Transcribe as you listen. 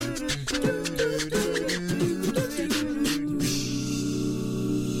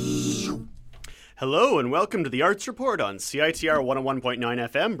Hello and welcome to the Arts Report on CITR 101.9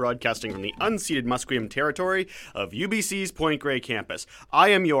 FM, broadcasting from the unceded Musqueam territory of UBC's Point Grey campus. I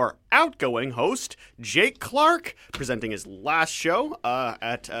am your outgoing host, Jake Clark, presenting his last show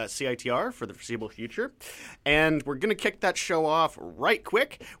at CITR for the foreseeable future. And we're going to kick that show off right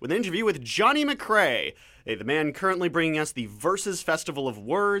quick with an interview with Johnny MacRae, the man currently bringing us the Versus Festival of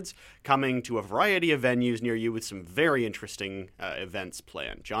Words, coming to a variety of venues near you with some very interesting events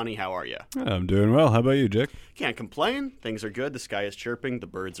planned. Johnny, how are you? I'm doing well. How about you, Jake? Can't complain. Things are good. The sky is chirping. The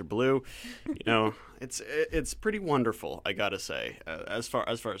birds are blue. You know, it's pretty wonderful, I gotta say, as far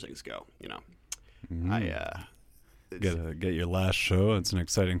as things go. You know, Get your last show. It's an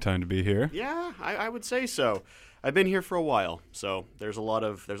exciting time to be here. Yeah, I would say so. I've been here for a while, so there's a lot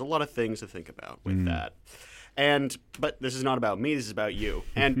of things to think about with that. But this is not about me. This is about you.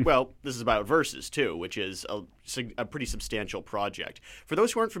 And, well, this is about Versus, too, which is a pretty substantial project. For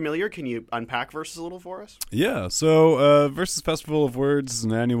those who aren't familiar, can you unpack Versus a little for us? Yeah, so Versus Festival of Words is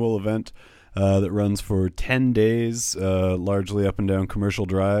an annual event that runs for 10 days, largely up and down Commercial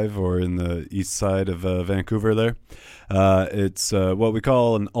Drive or in the east side of Vancouver there. It's what we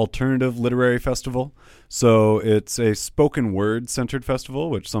call an alternative literary festival. So it's a spoken word centered festival,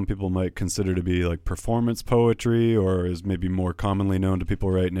 which some people might consider to be like performance poetry, or is maybe more commonly known to people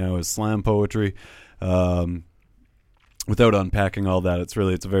right now as slam poetry. Without unpacking all that, it's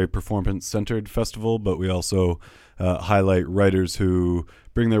a very performance centered festival, but we also highlight writers who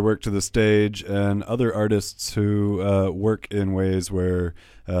bring their work to the stage and other artists who work in ways where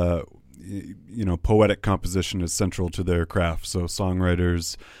poetic composition is central to their craft. So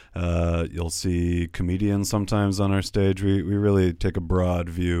songwriters, you'll see comedians sometimes on our stage. We really take a broad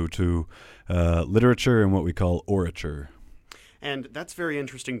view to literature and what we call orature. And that's very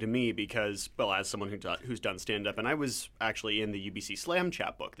interesting to me because, well, as someone who's done stand-up, and I was actually in the UBC Slam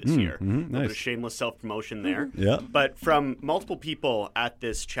chapbook this year. Mm-hmm, nice. A little bit of shameless self-promotion there. Yeah. But from multiple people at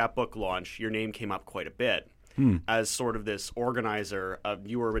this chapbook launch, your name came up quite a bit as sort of this organizer of,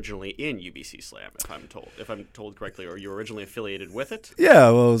 you were originally in UBC Slam, if I'm told correctly, or you were originally affiliated with it? Yeah,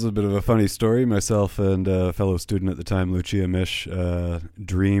 well, it was a bit of a funny story. Myself and a fellow student at the time, Lucia Mish,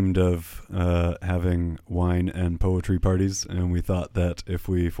 dreamed of having wine and poetry parties, and we thought that if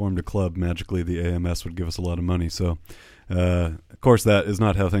we formed a club, magically the AMS would give us a lot of money. So, of course, that is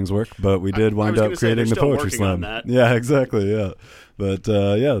not how things work, but we did wind up creating the Poetry Slam. Yeah, exactly, yeah. But,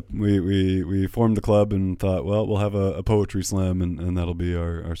 we formed the club and thought, well, we'll have a poetry slam, and that'll be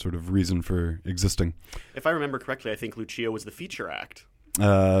our sort of reason for existing. If I remember correctly, I think Lucia was the feature act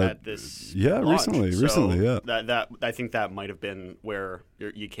at this launch. recently, yeah. That I think that might have been where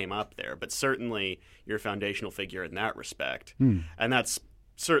you came up there, but certainly you're a foundational figure in that respect. And that's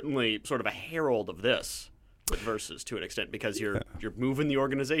certainly sort of a herald of this with Versus to an extent, because you're moving the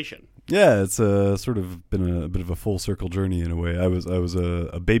organization. Yeah, it's sort of been a bit of a full circle journey in a way. I was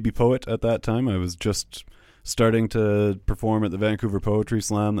a baby poet at that time. I was just starting to perform at the Vancouver Poetry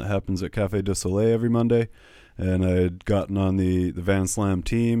Slam that happens at Café du Soleil every Monday, and I had gotten on the Van Slam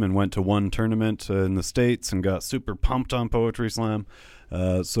team and went to one tournament in the States and got super pumped on Poetry Slam.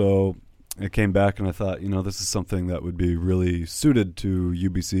 So I came back and I thought, this is something that would be really suited to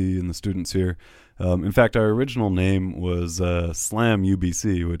UBC and the students here. In fact, our original name was Slam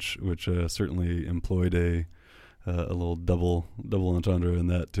UBC, which certainly employed a little double entendre in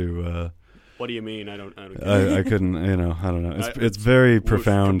that too. What do you mean? I couldn't. I don't know. It's very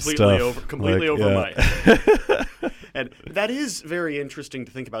profound stuff. Completely over my head. And that is very interesting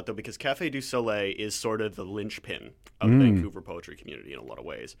to think about, though, because Café du Soleil is sort of the linchpin of the Vancouver poetry community in a lot of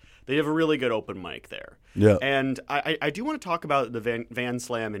ways. They have a really good open mic there. Yeah. And I do want to talk about the Van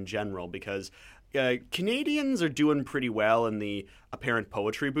Slam in general, because Canadians are doing pretty well in the apparent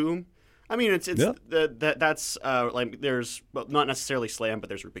poetry boom. I mean, that's there's not necessarily slam, but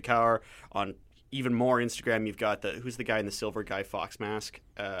there's Rupi Kaur. On even more Instagram, you've got who's the guy in the silver Guy Fawkes mask?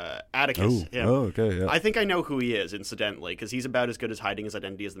 Atticus. Oh, okay, yeah. I think I know who he is, incidentally, because he's about as good as hiding his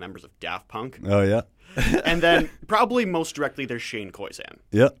identity as the members of Daft Punk. Oh, yeah. And then probably most directly, there's Shane Koizan.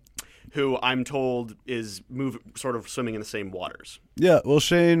 Yeah. Who I'm told is sort of swimming in the same waters. Yeah, well,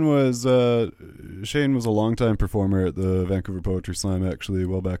 Shane was a longtime performer at the Vancouver Poetry Slam, actually,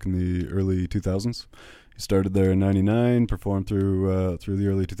 well back in the early 2000s. He started there in '99, performed through the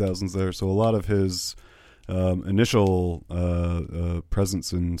early 2000s there. So a lot of his initial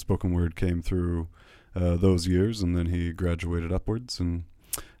presence in spoken word came through those years, and then he graduated upwards and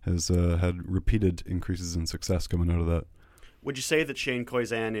has had repeated increases in success coming out of that. Would you say that Shane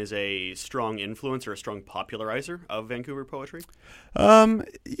Koizan is a strong influence or a strong popularizer of Vancouver poetry?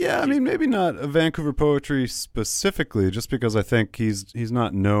 Yeah, I mean, maybe not Vancouver poetry specifically, just because I think he's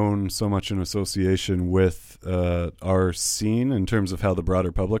not known so much in association with our scene in terms of how the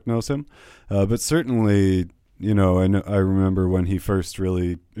broader public knows him. But certainly, I remember when he first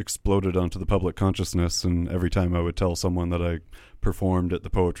really exploded onto the public consciousness, and every time I would tell someone that I performed at the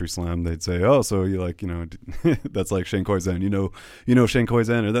Poetry Slam, they'd say, "Oh, so you that's like Shane Koizan, you know Shane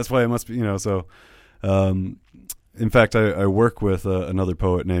Koizan, or that's why I must be, So, in fact, I work with another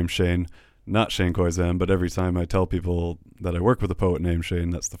poet named Shane, not Shane Koizan, but every time I tell people that I work with a poet named Shane,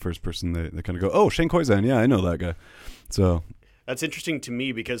 that's the first person they kind of go, "Oh, Shane Koizan, yeah, I know that guy." So. That's interesting to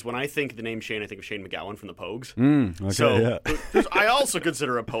me because when I think the name Shane, I think of Shane MacGowan from the Pogues. Okay, so yeah. I also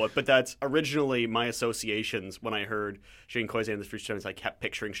consider a poet, but that's originally my associations when I heard Shane Koizan the first time. I kept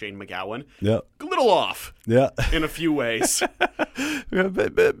picturing Shane MacGowan. Yeah, a little off. Yeah, in a few ways. A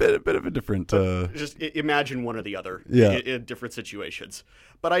bit of a different. Just imagine one or the other. Yeah. In different situations.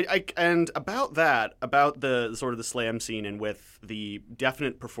 But about the sort of the slam scene and with the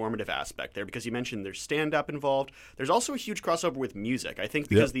definite performative aspect there, because you mentioned there's stand-up involved. There's also a huge crossover with music. I think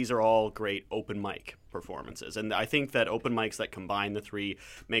because these are all great open mic performances. And I think that open mics that combine the three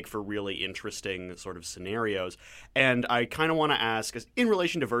make for really interesting sort of scenarios. And I kind of want to ask, in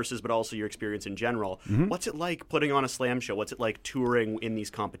relation to verses, but also your experience in general, what's it like putting on a slam show? What's it like touring in these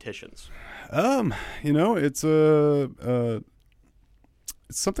competitions?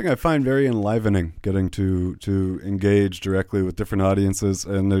 It's something I find very enlivening, getting to engage directly with different audiences,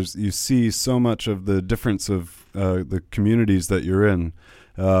 and you see so much of the difference of the communities that you're in.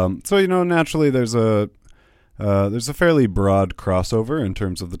 So naturally there's a fairly broad crossover in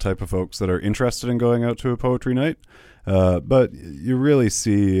terms of the type of folks that are interested in going out to a poetry night. But you really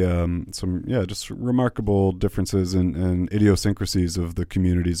see some just remarkable differences and idiosyncrasies of the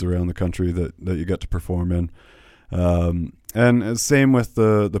communities around the country that you get to perform in. And same with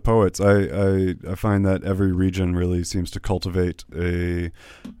the poets. I find that every region really seems to cultivate a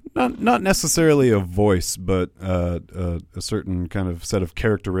not necessarily a voice, but a certain kind of set of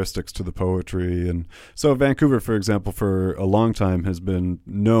characteristics to the poetry. And so Vancouver, for example, for a long time has been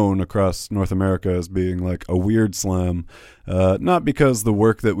known across North America as being like a weird slam, not because the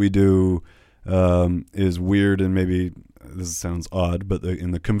work that we do is weird and maybe this sounds odd, but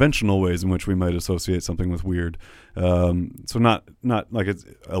in the conventional ways in which we might associate something with weird. So not like it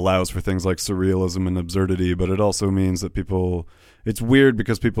allows for things like surrealism and absurdity, but it also means that it's weird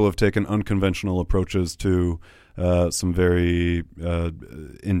because people have taken unconventional approaches to some very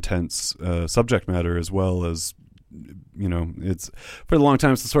intense subject matter, as well as, it's for a long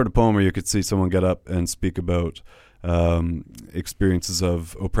time it's the sort of poem where you could see someone get up and speak about experiences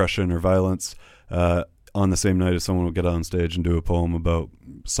of oppression or violence on the same night as someone will get on stage and do a poem about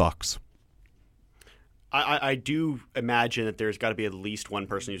socks. I do imagine that there's got to be at least one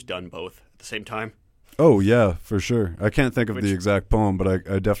person who's done both at the same time. Oh, yeah, for sure. I can't think of the exact poem, but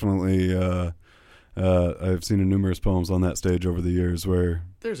I definitely I've seen numerous poems on that stage over the years where...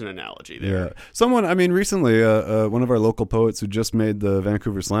 There's an analogy there. Yeah. Someone, recently, one of our local poets who just made the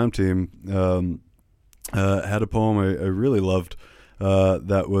Vancouver Slam team had a poem I really loved.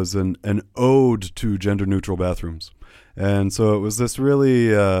 That was an ode to gender-neutral bathrooms. And so it was this really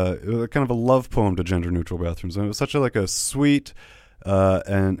it was kind of a love poem to gender-neutral bathrooms. And it was such a sweet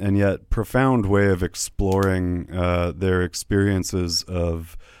and yet profound way of exploring their experiences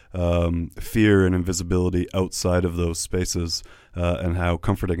of fear and invisibility outside of those spaces, and how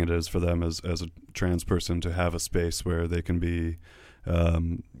comforting it is for them as a trans person to have a space where they can be,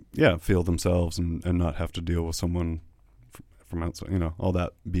 feel themselves and not have to deal with someone from outside, all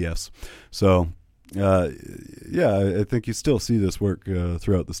that BS. So, I think you still see this work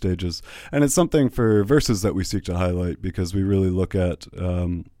throughout the stages. And it's something for verses that we seek to highlight, because we really look at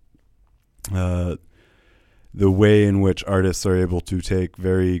the way in which artists are able to take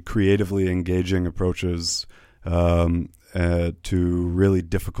very creatively engaging approaches to really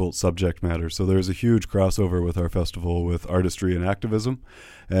difficult subject matter. So there's a huge crossover with our festival with artistry and activism,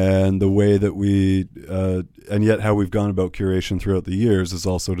 and the way that we and yet how we've gone about curation throughout the years is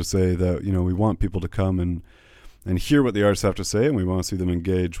also to say that we want people to come and hear what the artists have to say, and we want to see them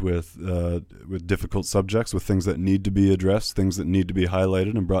engage with difficult subjects, with things that need to be addressed, things that need to be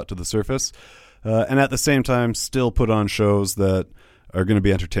highlighted and brought to the surface, and at the same time still put on shows that are going to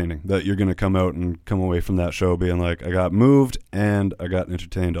be entertaining, that you're going to come out and come away from that show being like, I got moved and I got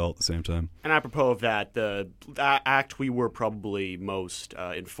entertained all at the same time. And apropos of that, the act we were probably most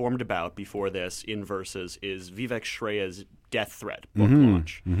informed about before this in Versus is Vivek Shreya's Death Threat book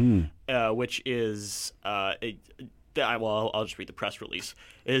launch, which is I'll just read the press release,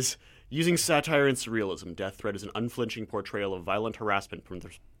 is using satire and surrealism, Death Threat is an unflinching portrayal of violent harassment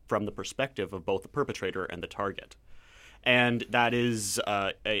from the perspective of both the perpetrator and the target. And that is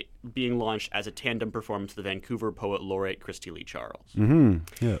being launched as a tandem performance of the Vancouver poet laureate Christy Lee Charles.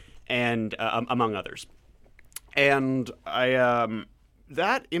 Mm-hmm. Yeah. And among others. And I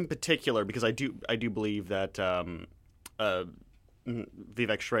that in particular, because I do believe that Vivek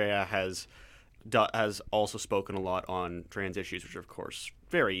Shreya has also spoken a lot on trans issues, which are, of course,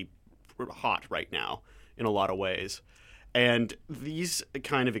 very hot right now in a lot of ways. And these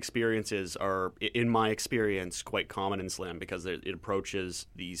kind of experiences are, in my experience, quite common in slam because it approaches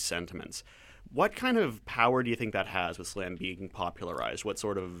these sentiments. What kind of power do you think that has with slam being popularized? What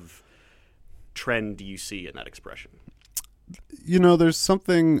sort of trend do you see in that expression? There's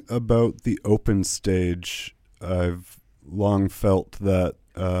something about the open stage I've long felt that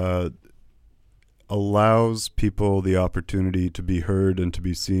allows people the opportunity to be heard and to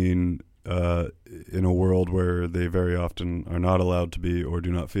be seen in a world where they very often are not allowed to be or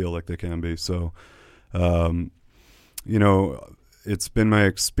do not feel like they can be. So, it's been my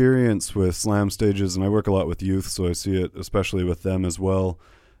experience with slam stages, and I work a lot with youth, so I see it especially with them as well,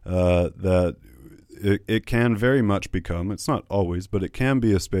 that it can very much become, it's not always, but it can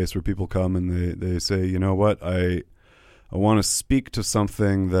be a space where people come and they say, you know what, I want to speak to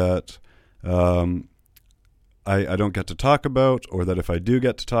something that I don't get to talk about, or that if I do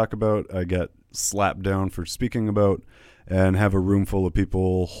get to talk about, I get slapped down for speaking about, and have a room full of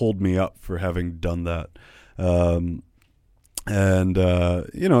people hold me up for having done that.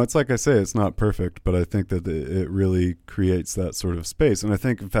 It's like I say, it's not perfect, but I think that it really creates that sort of space. And I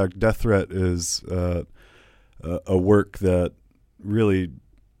think, in fact, Death Threat is a work that really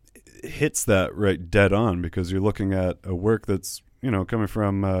hits that right dead on, because you're looking at a work that's, coming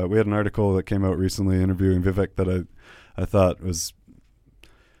from, we had an article that came out recently interviewing Vivek that I thought was,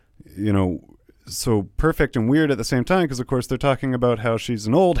 so perfect and weird at the same time, because of course they're talking about how she's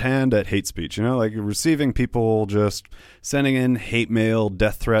an old hand at hate speech, like receiving people just sending in hate mail,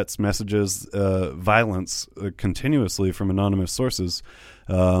 death threats, messages, violence continuously from anonymous sources.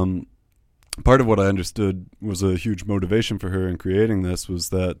 Part of what I understood was a huge motivation for her in creating this was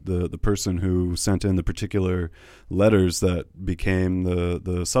that the person who sent in the particular letters that became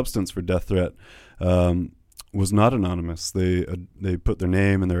the substance for Death Threat was not anonymous. They put their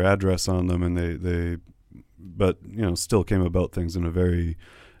name and their address on them, and but still came about things in a very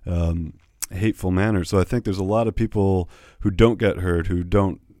hateful manner. So I think there's a lot of people who don't get heard, who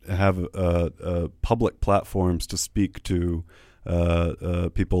don't have public platforms to speak to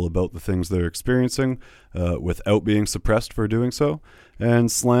people about the things they're experiencing without being suppressed for doing so.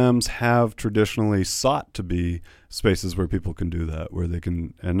 And slams have traditionally sought to be spaces where people can do that, where they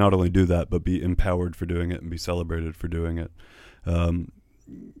can, and not only do that, but be empowered for doing it and be celebrated for doing it. I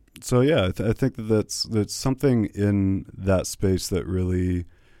think that's something in that space that really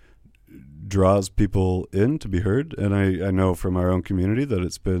draws people in to be heard. And I know from our own community that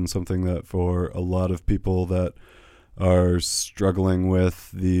it's been something that for a lot of people that are struggling with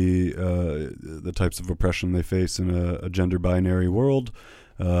the types of oppression they face in a gender binary world,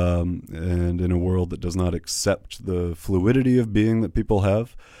 and in a world that does not accept the fluidity of being that people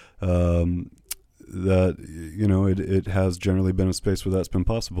have, that it has generally been a space where that's been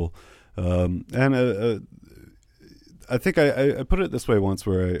possible. I think I put it this way once,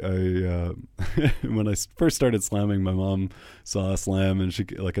 where I when I first started slamming, my mom saw a slam, and she,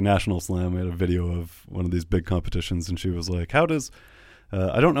 like a national slam, I had a video of one of these big competitions, and she was like, how does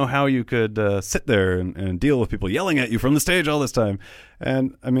I don't know how you could sit there and deal with people yelling at you from the stage all this time.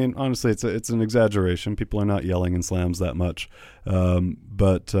 And I mean, honestly, it's an exaggeration. People are not yelling in slams that much.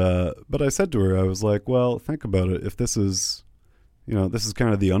 But I said to her, I was like, well, think about it. If this is, this is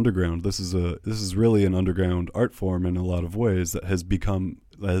kind of the underground. This is really an underground art form in a lot of ways that has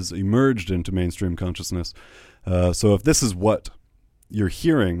emerged into mainstream consciousness. So if this is what you're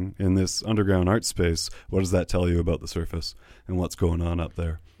hearing in this underground art space, what does that tell you about the surface and what's going on up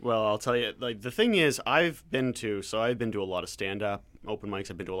there? Well, I'll tell you, the thing is, I've been to a lot of stand-up open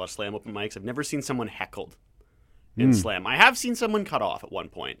mics. I've been to a lot of slam open mics. I've never seen someone heckled in slam. I have seen someone cut off at one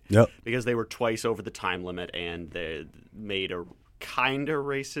point because they were twice over the time limit and they made a kind of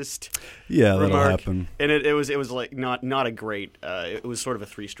racist remark. That'll happen. And it was like not a great. It was sort of a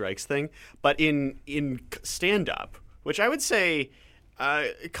three strikes thing. But in stand-up, which I would say.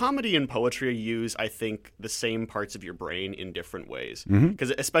 Comedy and poetry use, I think, the same parts of your brain in different ways.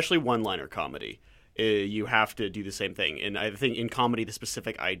 Because especially one-liner comedy. you have to do the same thing. And I think in comedy, the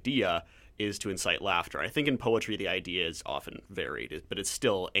specific idea is to incite laughter. I think in poetry, the idea is often varied, but it's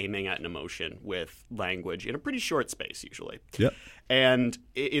still aiming at an emotion with language in a pretty short space, usually. Yep. And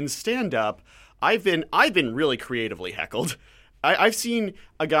in stand-up, I've been really creatively heckled. I've seen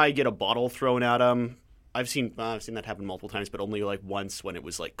a guy get a bottle thrown at him. I've seen that happen multiple times, but only like once when it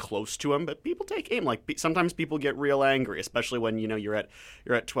was like close to him. But people take aim. Like sometimes people get real angry, especially when you're at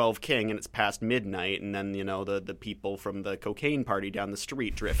 12 King and it's past midnight, and then the people from the cocaine party down the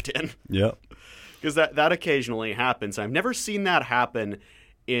street drift in. Yeah, because that occasionally happens. I've never seen that happen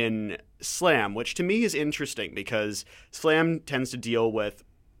in slam, which to me is interesting because slam tends to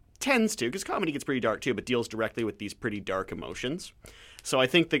because comedy gets pretty dark too, but deals directly with these pretty dark emotions. So I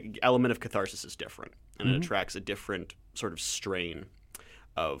think the element of catharsis is different, and it attracts a different sort of strain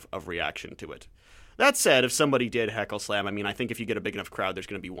of reaction to it. That said, if somebody did heckle slam, I mean, I think if you get a big enough crowd, there's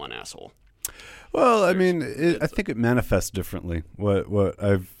going to be one asshole. Well, I mean, I think it manifests differently. What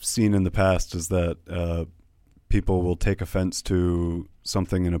I've seen in the past is that people will take offense to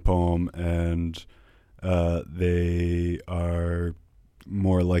something in a poem, and they are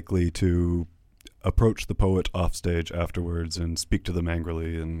more likely to approach the poet off stage afterwards and speak to them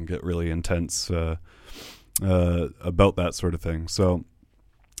angrily and get really intense about that sort of thing. So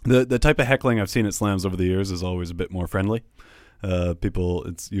the type of heckling I've seen at slams over the years is always a bit more friendly.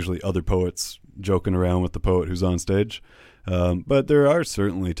 It's usually other poets joking around with the poet who's on stage. But there are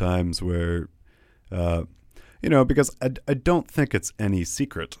certainly times where, because I don't think it's any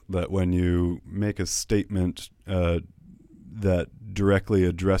secret that when you make a statement that directly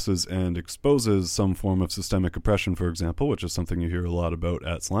addresses and exposes some form of systemic oppression, for example, which is something you hear a lot about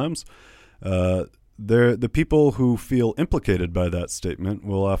at slams, the people who feel implicated by that statement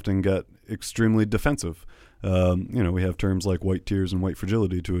will often get extremely defensive. We have terms like white tears and white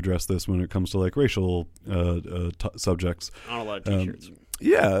fragility to address this when it comes to like racial subjects. Not a lot of t-shirts.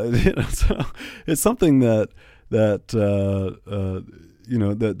 So it's something that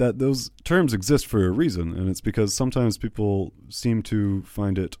those terms exist for a reason, and it's because sometimes people seem to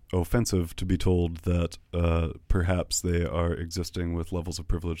find it offensive to be told that perhaps they are existing with levels of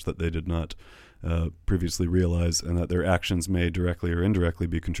privilege that they did not previously realize, and that their actions may directly or indirectly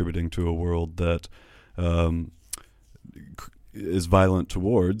be contributing to a world that is violent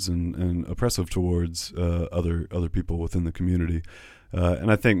towards and oppressive towards other people within the community.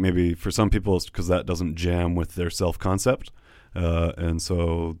 And I think maybe for some people it's because that doesn't jam with their self-concept. And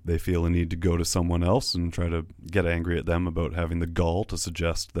so they feel a need to go to someone else and try to get angry at them about having the gall to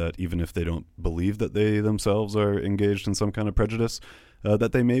suggest that even if they don't believe that they themselves are engaged in some kind of prejudice,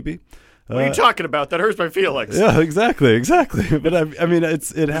 that they may be. What are you talking about? That hurts my feelings. Yeah, exactly. But I mean,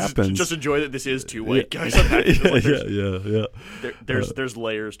 it happens. Just enjoy that this is two white guys. Yeah. There's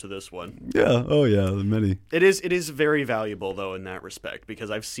layers to this one. Yeah. Oh, yeah. Many. It is very valuable though in that respect,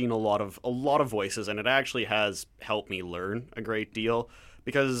 because I've seen a lot of voices, and it actually has helped me learn a great deal,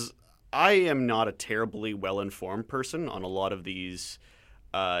 because I am not a terribly well-informed person on a lot of these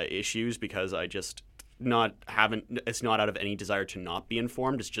issues, because I just it's not out of any desire to not be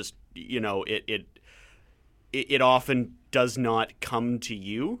informed. It's just, it often does not come to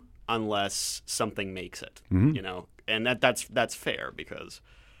you unless something makes it, and that's fair, because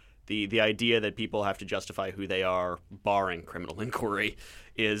the idea that people have to justify who they are barring criminal inquiry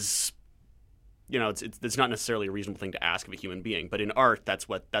is, it's not necessarily a reasonable thing to ask of a human being, but in art, that's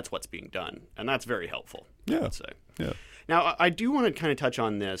what's being done, and that's very helpful. Yeah. I would say. Yeah. Now, I do want to kind of touch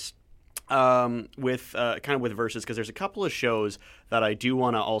on this with verses, because there's a couple of shows that I do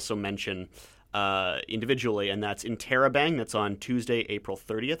want to also mention individually, and that's Interrobang. That's on Tuesday, April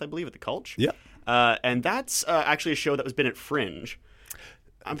 30th, I believe, at the Gulch. Yeah. And that's actually a show that was been at Fringe.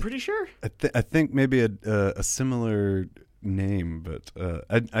 I'm pretty sure. I think maybe a similar name, but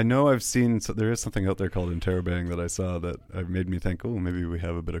I know I've seen. So there is something out there called Interrobang that I saw that made me think, oh, maybe we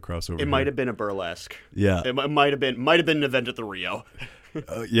have a bit of crossover. It might have been a burlesque. Yeah. It might have been an event at the Rio.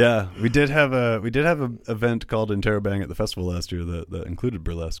 Yeah, we did have an event called Interrobang at the festival last year that included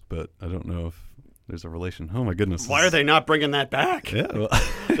burlesque, but I don't know if there's a relation. Oh my goodness! Why are they not bringing that back? Yeah, well.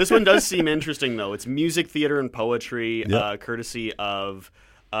 This one does seem interesting though. It's music, theater, and poetry, courtesy of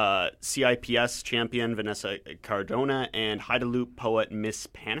CIPS champion Vanessa Cardona and Haidaloop poet Miss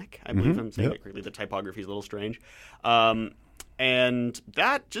Panic. I believe I'm saying it correctly. The typography is a little strange, and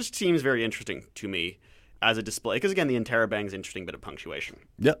that just seems very interesting to me as a display, because again, the Interrobang is interesting bit of punctuation.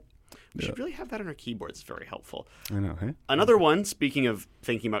 Yep. We should really have that on our keyboards. It's very helpful. I know, hey? Another one, speaking of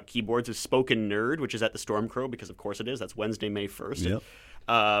thinking about keyboards, is Spoken Nerd, which is at the Storm Crow, because of course it is. That's Wednesday, May 1st. Yep.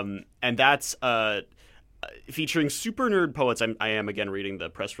 And that's featuring super nerd poets. I am again reading the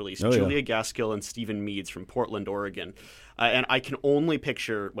press release. Julia Gaskill and Stephen Meads from Portland, Oregon. And I can only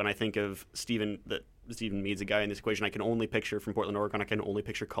picture, when I think of Stephen Meads, a guy in this equation, I can only picture from Portland, Oregon. I can only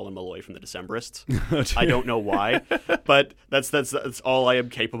picture Colin Malloy from the Decemberists. I don't know why, but that's all I am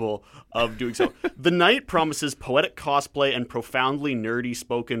capable of doing. So the night promises poetic cosplay and profoundly nerdy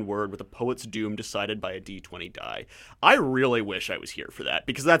spoken word with a poet's doom decided by a D20 die. I really wish I was here for that,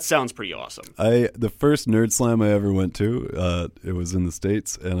 because that sounds pretty awesome. The first Nerd Slam I ever went to, it was in the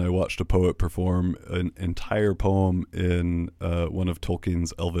States, and I watched a poet perform an entire poem in one of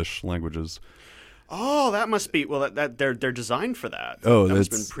Tolkien's Elvish languages. Oh, that must be that they're designed for that. Oh, that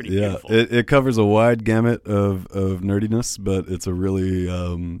must have been pretty beautiful. It covers a wide gamut of nerdiness, but it's a really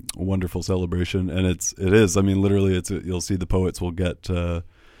wonderful celebration, and it is. I mean, literally, you'll see the poets will get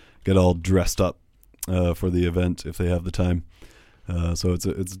all dressed up for the event if they have the time. So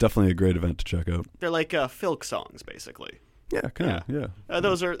it's definitely a great event to check out. They're like filk songs, basically. Yeah, kind of. Yeah.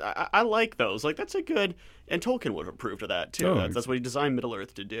 Those are I like those. Like, that's a good, and Tolkien would have approved of that too. That's what he designed Middle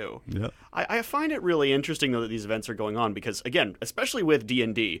Earth to do. Yeah. I find it really interesting though that these events are going on, because again, especially with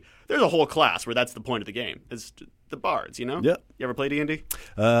D&D, there's a whole class where that's the point of the game. It's the bards, you know? Yeah. You ever play D&D?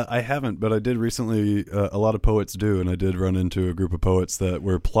 I haven't, but I did recently. A lot of poets do, and I did run into a group of poets that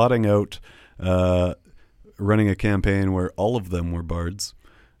were plotting out running a campaign where all of them were bards.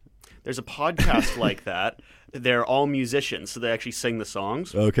 There's a podcast like that. They're all musicians, so they actually sing the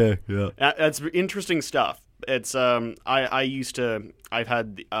songs. Okay, yeah. That's interesting stuff. It's I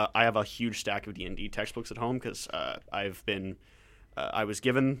have a huge stack of D&D textbooks at home, because I was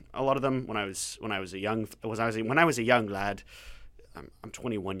given a lot of them when I was a young lad. I'm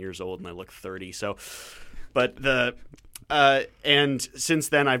 21 years old and I look 30. So, but and since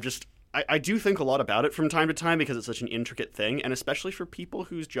then I do think a lot about it from time to time, because it's such an intricate thing, and especially for people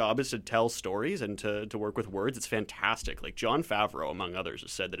whose job is to tell stories and to work with words, it's fantastic. Like Jon Favreau, among others,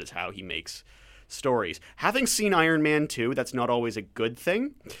 has said that is how he makes stories. Having seen Iron Man 2, that's not always a good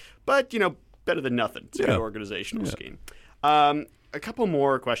thing, but, better than nothing. It's a good organizational scheme. A couple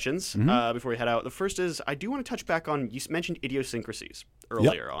more questions before we head out. The first is, I do want to touch back on, you mentioned idiosyncrasies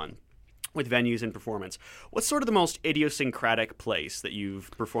earlier on with venues and performance. What's sort of the most idiosyncratic place that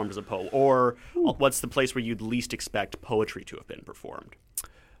you've performed as a poet? Or what's the place where you'd least expect poetry to have been performed?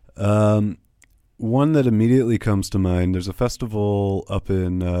 One that immediately comes to mind, there's a festival up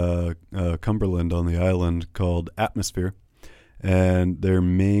in Cumberland on the island called Atmosphere. And their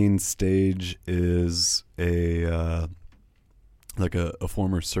main stage is a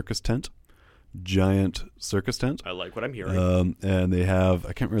former circus tent. Giant circus tent. I like what I'm hearing. And they have,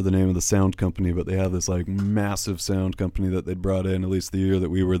 I can't remember the name of the sound company, but they have this like massive sound company that they brought in, at least the year that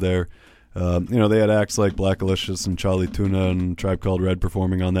we were there. They had acts like Black Alicious and Charlie Tuna and Tribe Called Red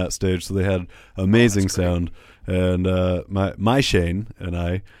performing on that stage, so they had amazing sound. And my Shane and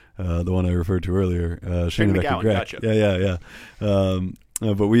I, the one I referred to earlier, Shane McGowan, gotcha. Yeah.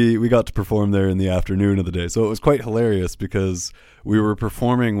 But we got to perform there in the afternoon of the day. So it was quite hilarious, because we were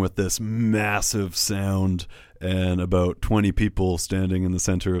performing with this massive sound and about 20 people standing in the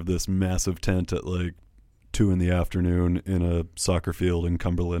center of this massive tent at like 2 p.m. in a soccer field in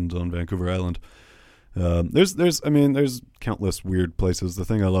Cumberland on Vancouver Island. There's countless weird places. The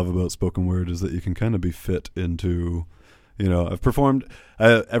thing I love about spoken word is that you can kind of be fit into... I've performed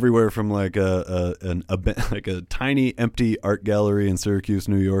everywhere from like a tiny empty art gallery in Syracuse,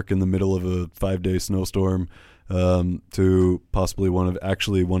 New York, in the middle of a 5-day snowstorm, to possibly one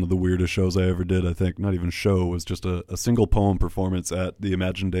of the weirdest shows I ever did. I think not even show, was just a single poem performance at the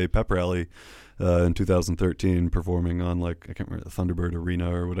Imagine Day pep rally in 2013, performing on like, I can't remember, the Thunderbird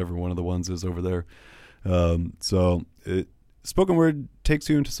Arena or whatever one of the ones is over there. Spoken word takes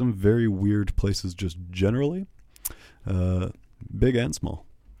you into some very weird places just generally. Big and small.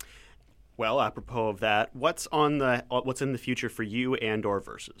 Well, apropos of that, what's in the future for you and or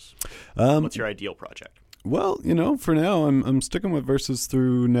Verses? What's your ideal project? Well, for now, I'm sticking with Verses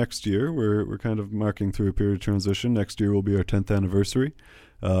through next year. We're kind of marking through a period of transition. Next year will be our 10th anniversary.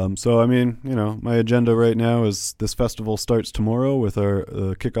 My agenda right now is this festival starts tomorrow with our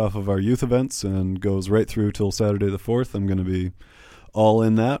kickoff of our youth events and goes right through till Saturday the 4th. I'm going to be all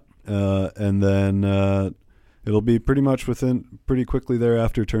in that, and then. It'll be pretty much pretty quickly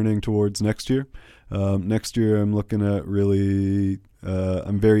thereafter turning towards next year. Next year I'm looking at really,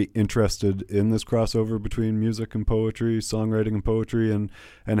 I'm very interested in this crossover between music and poetry, songwriting and poetry, and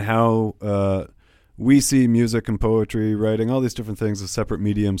how we see music and poetry, writing, all these different things as separate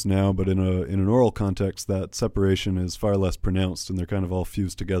mediums now, but in an oral context that separation is far less pronounced and they're kind of all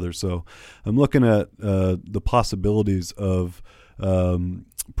fused together. So I'm looking at the possibilities of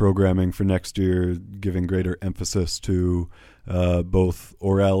programming for next year, giving greater emphasis to both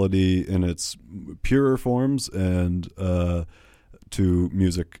orality in its purer forms and to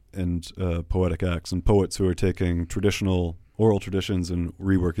music and poetic acts, and poets who are taking traditional oral traditions and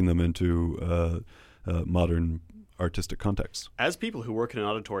reworking them into modern artistic contexts. As people who work in an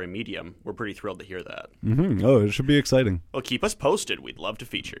auditory medium, we're pretty thrilled to hear that. Mm-hmm. Oh, it should be exciting. Well, keep us posted. We'd love to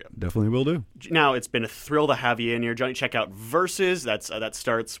feature you. Definitely will do. Now, it's been a thrill to have you in here, Johnny. Check out Versus. That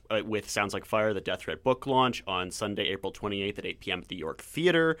starts with Sounds Like Fire, the Death Threat book launch on Sunday, April 28th at 8 p.m. at the York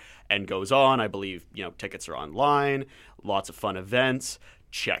Theatre, and goes on. I believe tickets are online. Lots of fun events.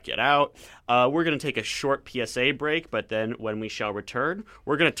 Check it out. We're going to take a short PSA break, but then when we shall return,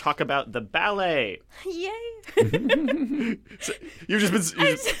 we're going to talk about the ballet. Yay! So, you've just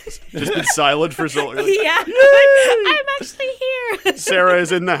been silent for so long. Yeah. I'm actually here. Sarah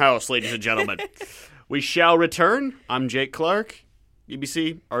is in the house, ladies and gentlemen. We shall return. I'm Jake Clark,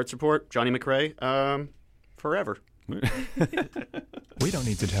 UBC Arts Report, Johnny MacRae, forever. We don't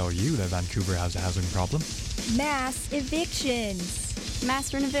need to tell you that Vancouver has a housing problem. Mass evictions.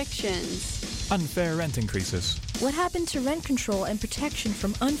 Mass rent evictions. Unfair rent increases. What happened to rent control and protection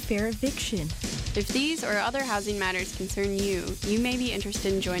from unfair eviction? If these or other housing matters concern you, you may be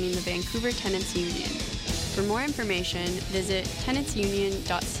interested in joining the Vancouver Tenants Union. For more information, visit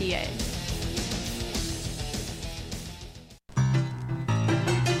tenantsunion.ca.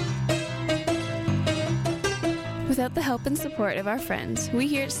 Without the help and support of our friends, we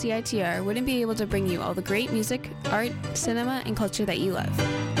here at CITR wouldn't be able to bring you all the great music, art, cinema, and culture that you love.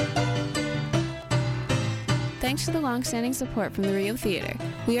 Thanks to the long-standing support from the Rio Theatre,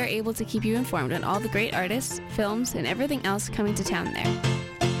 we are able to keep you informed on all the great artists, films, and everything else coming to town there.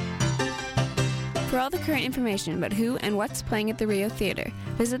 For all the current information about who and what's playing at the Rio Theatre,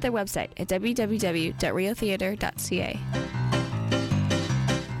 visit their website at www.riotheatre.ca.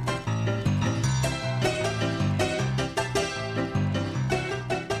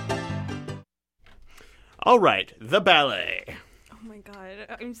 All right, the ballet. Oh my god.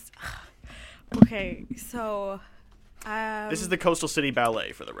 Okay, so This is the Coastal City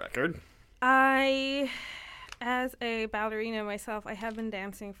Ballet, for the record. as a ballerina myself, I have been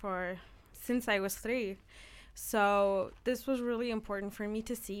dancing since I was 3. So this was really important for me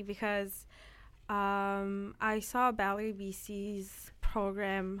to see because I saw Ballet BC's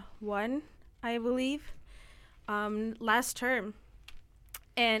program 1, I believe, last term.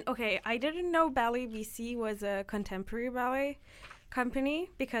 And okay, I didn't know Ballet BC was a contemporary ballet company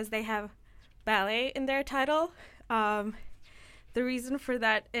because they have ballet in their title. The reason for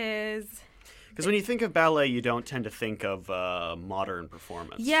that is because when you think of ballet, you don't tend to think of modern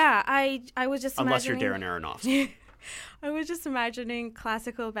performance. Yeah, I was just unless imagining, you're Darren Aronofsky. I was just imagining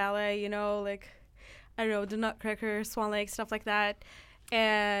classical ballet, like I don't know, the Nutcracker, Swan Lake, stuff like that.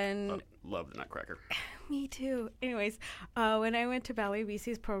 And love the Nutcracker. Me too. Anyways, when I went to Ballet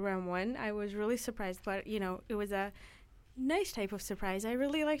BC's program 1, I was really surprised, but it was a nice type of surprise. I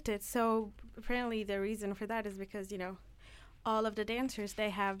really liked it. So apparently the reason for that is because all of the dancers, they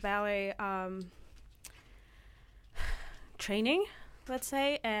have ballet training, let's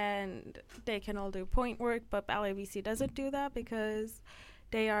say, and they can all do point work, but Ballet BC doesn't do that because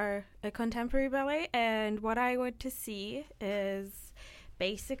they are a contemporary ballet. And what I went to see is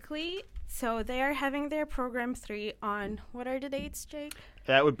basically, so they are having their program 3 on, what are the dates, Jake?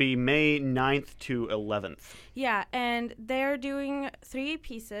 That would be May 9th to 11th. Yeah, and they're doing 3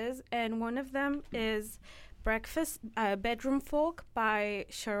 pieces, and one of them is Bedroom Folk by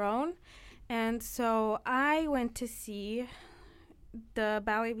Sharon. And so I went to see the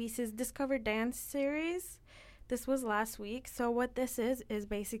Ballet BC's Discover Dance series. This was last week. So what this is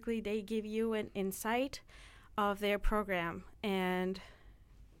basically they give you an insight of their program. And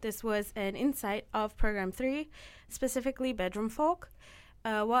this was an insight of program 3, specifically Bedroom Folk.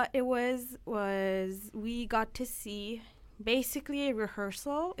 What it was we got to see basically a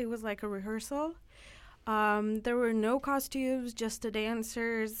rehearsal. It was like a rehearsal. There were no costumes, just the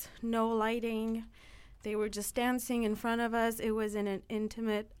dancers, no lighting. They were just dancing in front of us. It was in an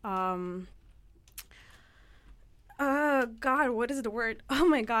intimate, God, what is the word? Oh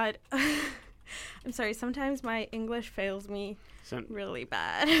my God. I'm sorry, sometimes my English fails me really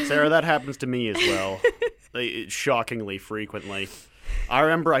bad. Sarah, that happens to me as well. Shockingly frequently. I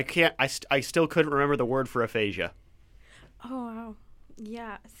remember I still couldn't remember the word for aphasia. Oh, wow.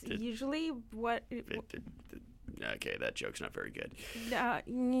 Yeah, usually what... Okay, that joke's not very good. I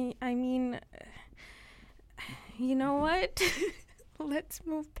mean, you know what? Let's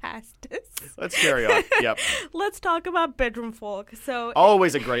move past this. Let's carry on. Yep. Let's talk about Bedroom Folk. So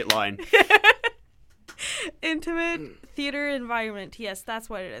always a great line. Intimate theater environment. Yes, that's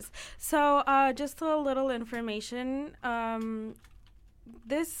what it is. So, just a little information.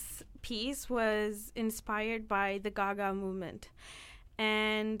 This piece was inspired by the Gaga movement.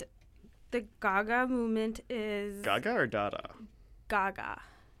 And the Gaga movement is... Gaga or Dada? Gaga.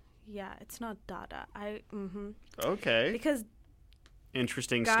 Yeah, it's not Dada. Okay. Because...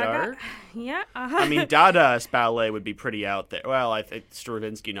 Interesting Gaga, start. Yeah. I mean, Dadaist ballet would be pretty out there. Well, I think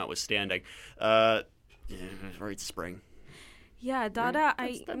Stravinsky notwithstanding. Right, Spring. Yeah, Dada.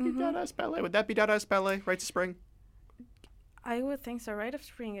 That'd be Dadaist ballet. Would that be Dadaist ballet? Right to Spring. I would think so. Rite of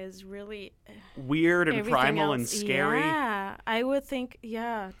Spring is really weird and primal and else. scary. Yeah, I would think.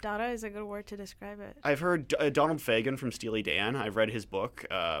 Yeah, Dada is a good word to describe it. I've heard Donald Fagen from Steely Dan. I've read his book,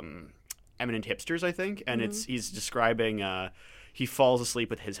 Eminent Hipsters, I think, and he's describing. He falls asleep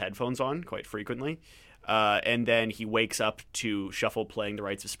with his headphones on quite frequently, and then he wakes up to shuffle playing the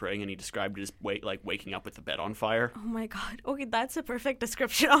Rites of Spring, and he described it as waking up with the bed on fire. Oh my god! Okay, that's a perfect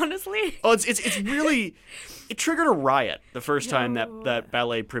description, honestly. Oh, it's really, it triggered a riot the first time that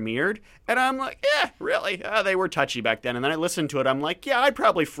ballet premiered, and I'm like, yeah, really? They were touchy back then, and then I listened to it. I'm like, yeah, I'd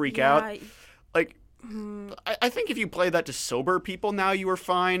probably freak out. Like, I think if you play that to sober people now, you were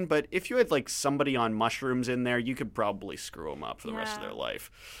fine. But if you had like somebody on mushrooms in there, you could probably screw them up for the rest of their life.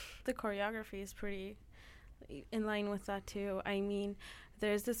 The choreography is pretty in line with that too. I mean,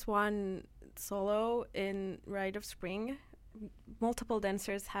 there's this one solo in Rite of Spring. Multiple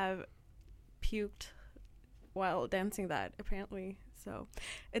dancers have puked while dancing that, apparently. So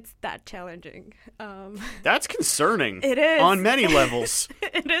it's that challenging. That's concerning. It is on many levels.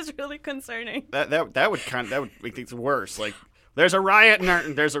 It is really concerning. That would make things worse. Like there's a riot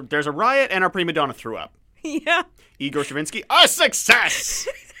and there's a riot and our prima donna threw up. Yeah. Igor Stravinsky, a success.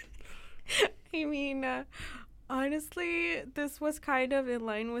 I mean, honestly, this was kind of in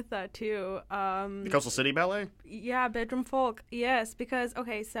line with that too. The Coastal City Ballet. Yeah, bedroom folk. Yes, because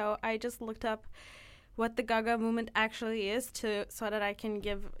so I just looked up what the Gaga movement actually is so that I can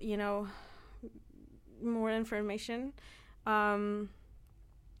give, more information.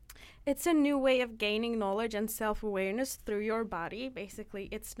 It's a new way of gaining knowledge and self-awareness through your body. Basically,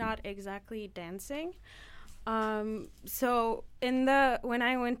 it's not exactly dancing. So when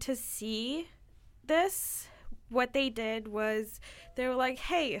I went to see this, what they did was they were like,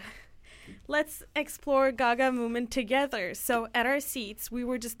 hey, let's explore Gaga movement together. So at our seats, they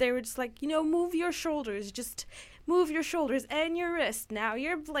were just like, move your shoulders and your wrist. Now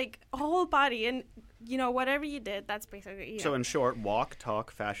you're like whole body and, whatever you did, that's basically, So in short, walk,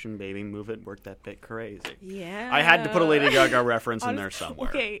 talk, fashion, baby, move it, work that bit crazy. Yeah. I had to put a Lady Gaga reference in there somewhere.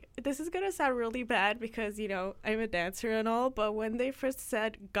 Okay, this is going to sound really bad because, I'm a dancer and all, but when they first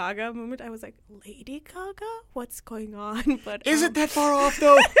said Gaga movement, I was like, Lady Gaga? What's going on? But is it that far off,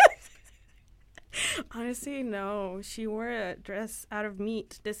 though? Honestly, no. She wore a dress out of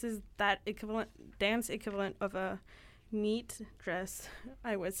meat. This is that dance equivalent of a meat dress,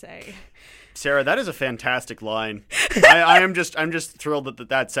 I would say. Sarah, that is a fantastic line. I'm just thrilled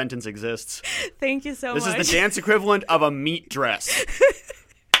that sentence exists. Thank you so much. This is the dance equivalent of a meat dress.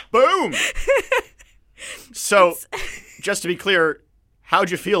 Boom! So, just to be clear,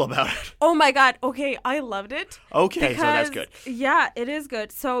 how'd you feel about it? Oh my god, okay, I loved it. Okay, so that's good. Yeah, it is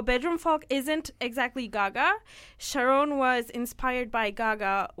good. So Bedroom Folk isn't exactly Gaga. Sharon was inspired by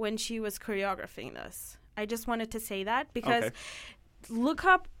Gaga when she was choreographing this. I just wanted to say that because look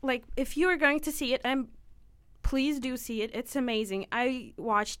up, like, if you are going to see it, and please do see it, it's amazing. I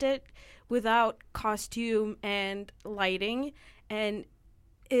watched it without costume and lighting, and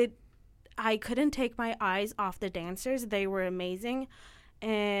I couldn't take my eyes off the dancers. They were amazing.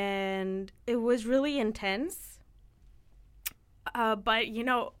 And it was really intense. But,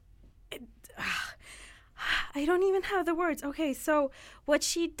 I don't even have the words. Okay, so what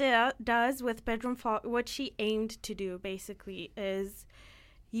she does with Bedroom Folk, what she aimed to do, basically, is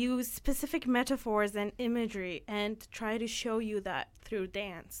use specific metaphors and imagery and try to show you that through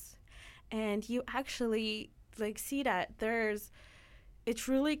dance. And you actually, see that. It's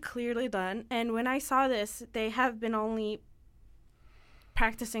really clearly done. And when I saw this, they have been only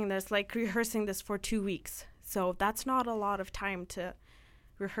practicing this, rehearsing this for 2 weeks. So that's not a lot of time to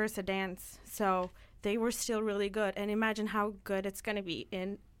rehearse a dance. So they were still really good. And imagine how good it's going to be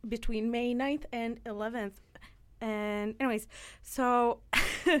in between May 9th and 11th. And anyways, so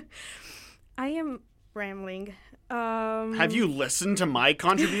I am rambling. Have you listened to my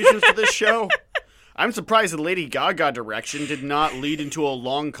contributions to this show? I'm surprised the Lady Gaga direction did not lead into a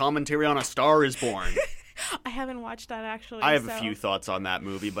long commentary on A Star Is Born. I haven't watched that, actually. I have a few thoughts on that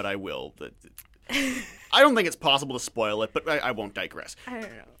movie, but I will. I don't think it's possible to spoil it, but I won't digress. I don't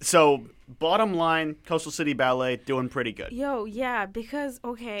know. So, bottom line, Coastal City Ballet doing pretty good. Yo, yeah, because,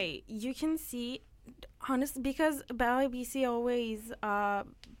 okay, you can see, honestly, because Ballet BC always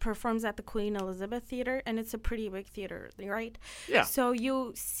performs at the Queen Elizabeth Theatre, and it's a pretty big theater, right? Yeah. So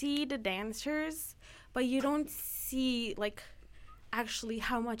you see the dancers, but you don't see, like, actually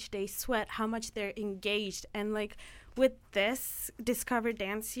how much they sweat, how much they're engaged, and, like, with this Discover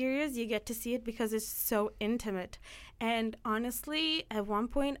Dance series, you get to see it because it's so intimate. And honestly, at one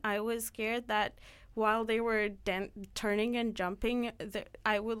point, I was scared that while they were turning and jumping,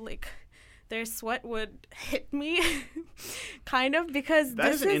 their sweat would hit me, kind of, because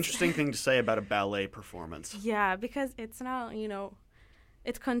that is an interesting thing to say about a ballet performance. Yeah, because it's not,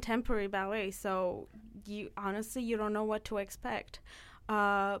 it's contemporary ballet, so you don't know what to expect.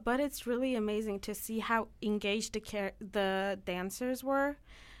 But it's really amazing to see how engaged the dancers were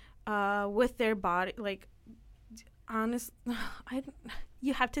with their body. Like,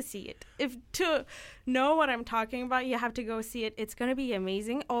 you have to see it. If to know what I'm talking about, you have to go see it. It's going to be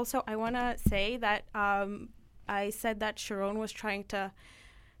amazing. Also, I want to say that I said that Sharon was trying to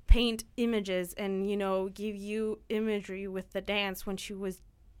paint images and, give you imagery with the dance when she was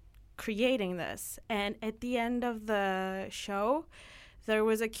creating this. And at the end of the show, there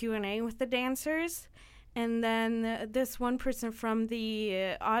was a Q&A with the dancers, and then this one person from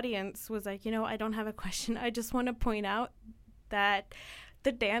the audience was like, I don't have a question. I just want to point out that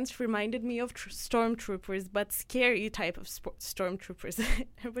the dance reminded me of stormtroopers, but scary type of stormtroopers.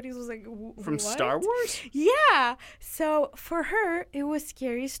 Everybody was like, from what? Star Wars? Yeah. So for her, it was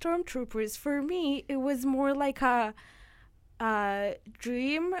scary stormtroopers. For me, it was more like a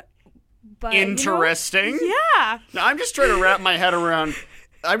dream. But, interesting. Yeah. Now, I'm just trying to wrap my head around.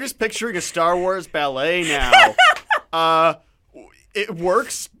 I'm just picturing a Star Wars ballet now. It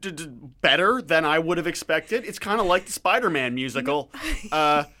works better than I would have expected. It's kind of like the Spider-Man musical. It's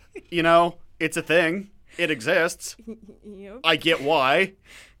a thing. It exists. Yep. I get why.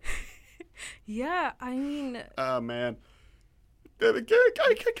 Yeah, I mean. Oh, man. I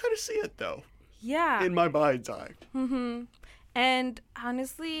can kind of see it, though. Yeah. In my mind's eye. Mm-hmm. And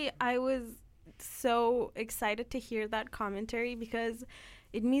honestly, I was so excited to hear that commentary because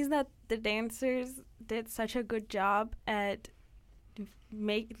it means that the dancers did such a good job at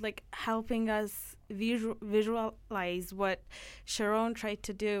helping us visualize what Sharon tried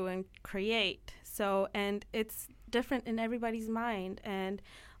to do and create. So, and it's different in everybody's mind. And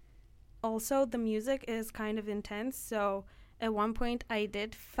also the music is kind of intense. So at one point I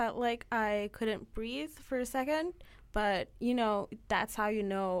felt like I couldn't breathe for a second. But, that's how you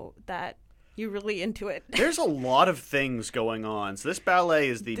know that you're really into it. There's a lot of things going on. So this ballet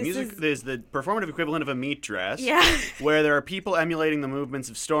is the is the performative equivalent of a meat dress. Yeah. Where there are people emulating the movements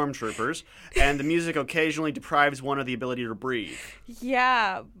of stormtroopers, and the music occasionally deprives one of the ability to breathe.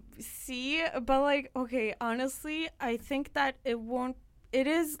 Yeah. See? But, okay, honestly, I think that it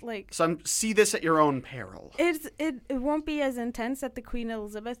is So see this at your own peril. It won't be as intense at the Queen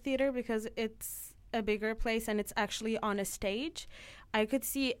Elizabeth Theatre because it's a bigger place and it's actually on a stage. I could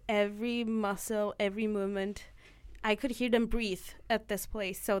see every muscle, every movement. I could hear them breathe at this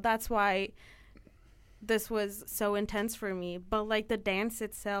place. So that's why this was so intense for me. But the dance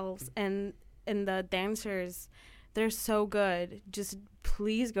itself and the dancers, they're so good. Just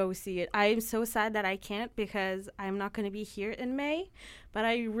please go see it. I'm so sad that I can't because I'm not going to be here in May. But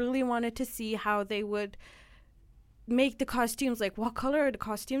I really wanted to see how they would make the costumes, what color are the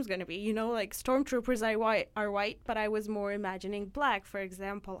costumes going to be? Stormtroopers are white, but I was more imagining black, for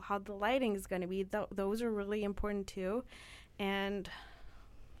example, how the lighting is going to be. Those are really important too. And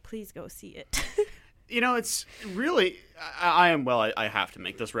please go see it. It's really, I have to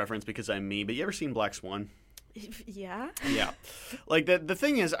make this reference because I'm me, but you ever seen Black Swan? Yeah. Yeah. The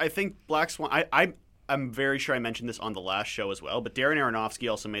thing is, I think Black Swan, I'm very sure I mentioned this on the last show as well, but Darren Aronofsky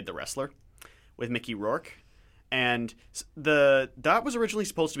also made The Wrestler with Mickey Rourke. And that was originally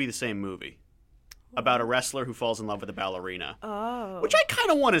supposed to be the same movie about a wrestler who falls in love with a ballerina. Oh. Which I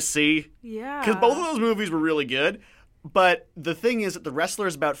kind of want to see. Yeah. Because both of those movies were really good. But the thing is that The Wrestler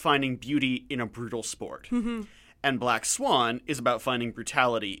is about finding beauty in a brutal sport. Mm-hmm. And Black Swan is about finding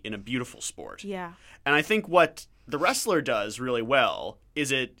brutality in a beautiful sport. Yeah. And I think what The Wrestler does really well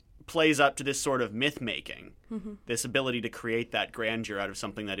is it plays up to this sort of myth-making, this ability to create that grandeur out of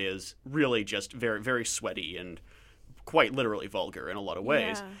something that is really just very, very sweaty and quite literally vulgar in a lot of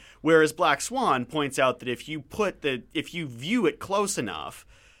ways. Yeah. Whereas Black Swan points out that if you view it close enough,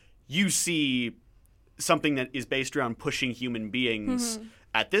 you see something that is based around pushing human beings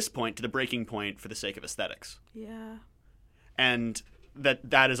at this point to the breaking point for the sake of aesthetics. Yeah. And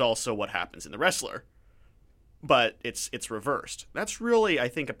that is also what happens in The Wrestler, but it's reversed. That's really, I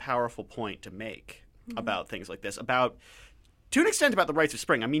think, a powerful point to make about things like this, about to an extent about the Rites of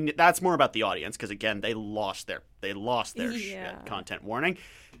Spring. I mean, that's more about the audience because again, they lost their shit. Content warning,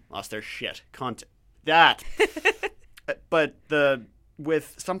 lost their shit content. That, but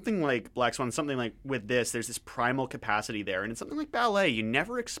with something like Black Swan, something like with this, there's this primal capacity there, and in something like ballet, you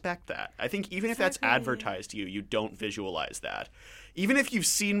never expect that. I think even if that's advertised to you, you don't visualize that. Even if you've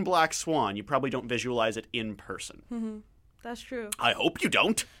seen Black Swan, you probably don't visualize it in person. Mm-hmm. That's true. I hope you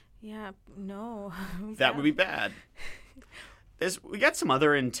don't. Yeah, no. That would be bad. We got some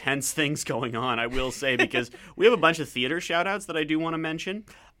other intense things going on, I will say, because we have a bunch of theater shout-outs that I do want to mention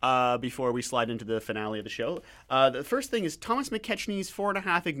before we slide into the finale of the show. The first thing is Thomas McKechnie's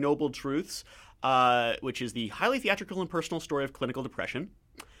 4.5 Ignoble Truths, which is the highly theatrical and personal story of clinical depression.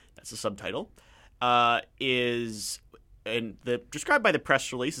 That's the subtitle. Described by the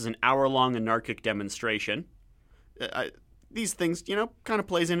press release as an hour-long anarchic demonstration. These things, kind of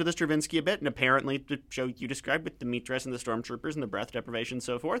plays into the Stravinsky a bit, and apparently the show you described with the meat dress and the stormtroopers and the breath deprivation and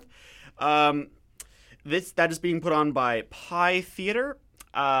so forth. That is being put on by Pi Theater.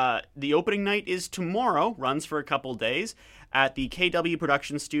 The opening night is tomorrow, runs for a couple days, at the KW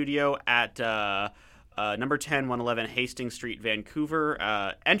Production Studio at number 10, 111 Hastings Street,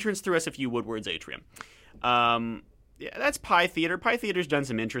 Vancouver. Entrance through SFU Woodward's atrium. Yeah, that's Pi Theater. Pi Theater's done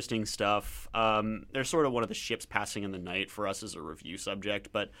some interesting stuff. They're sort of one of the ships passing in the night for us as a review subject,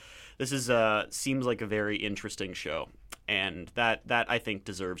 but this is seems like a very interesting show, and that I think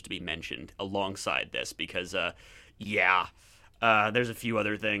deserves to be mentioned alongside this because, there's a few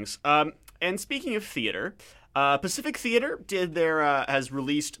other things. And speaking of theater, Pacific Theater has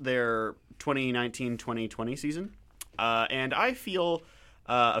released their 2019-2020 season, and I feel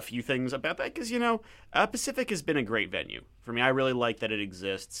a few things about that because Pacific has been a great venue for me. I really like that it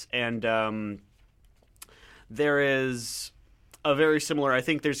exists, and there is a very similar. I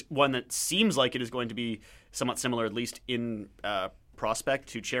think there's one that seems like it is going to be somewhat similar, at least in prospect,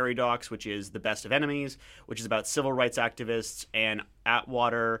 to Cherry Docks, which is The Best of Enemies, which is about civil rights activists and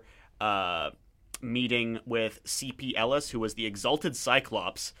Atwater meeting with C.P. Ellis, who was the exalted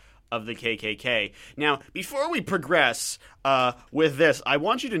Cyclops of the KKK. Now, before we progress with this, I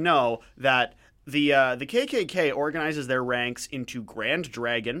want you to know that the KKK organizes their ranks into Grand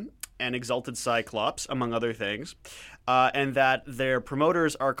Dragon and Exalted Cyclops, among other things, and that their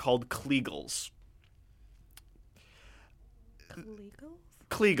promoters are called Kleagles.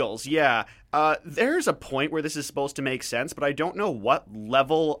 Kleagles, yeah. There's a point where this is supposed to make sense, but I don't know what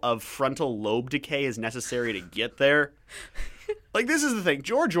level of frontal lobe decay is necessary to get there. Like, this is the thing.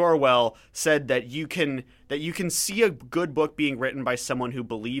 George Orwell said that you can see a good book being written by someone who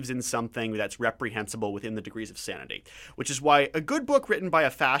believes in something that's reprehensible within the degrees of sanity, which is why a good book written by a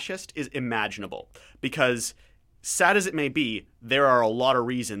fascist is imaginable, because sad as it may be, there are a lot of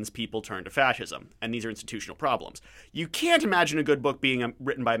reasons people turn to fascism, and these are institutional problems. You can't imagine a good book being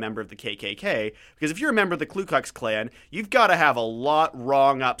written by a member of the KKK, because if you're a member of the Ku Klux Klan, you've got to have a lot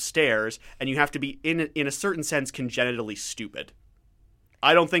wrong upstairs, and you have to be, in a certain sense, congenitally stupid.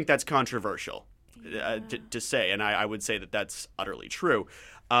 I don't think that's controversial to say, and I would say that that's utterly true.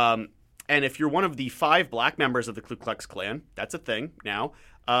 And if you're one of the 5 black members of the Ku Klux Klan, that's a thing now,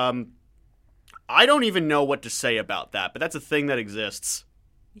 I don't even know what to say about that, but that's a thing that exists.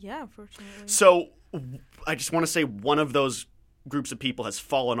 Yeah, unfortunately. So I just want to say one of those groups of people has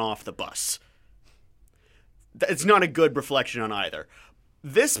fallen off the bus. It's not a good reflection on either.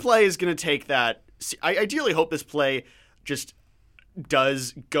 This play is going to take that. I ideally hope this play just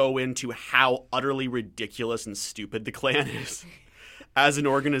does go into how utterly ridiculous and stupid the Klan is as an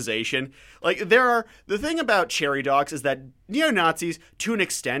organization. Like, the thing about Cherry Docks is that neo-Nazis, to an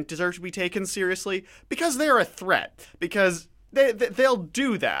extent, deserve to be taken seriously because they're a threat, because they'll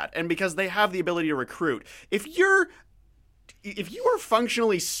do that, and because they have the ability to recruit. If you are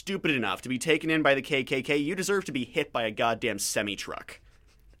functionally stupid enough to be taken in by the KKK, you deserve to be hit by a goddamn semi-truck.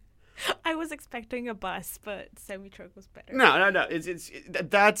 I was expecting a bus, but semi-truck was better. No.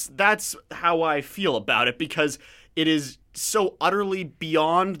 That's how I feel about it, because it is so utterly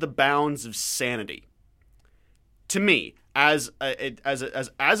beyond the bounds of sanity. To me, as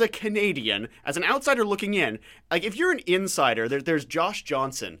a Canadian, as an outsider looking in, like, if you're an insider, there's Josh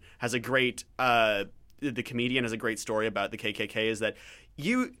Johnson has a great the comedian has a great story about the KKK, is that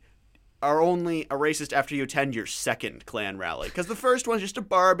you are only a racist after you attend your second Klan rally. Because the first one's just a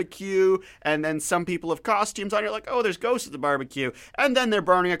barbecue, and then some people have costumes on. You're like, oh, there's ghosts at the barbecue. And then they're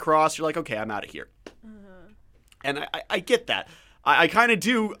burning a cross. You're like, okay, I'm out of here. And I get that. I kind of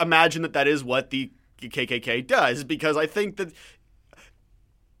do imagine that is what the KKK does, because I think that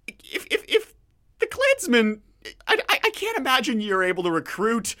if the Klansmen, I can't imagine you're able to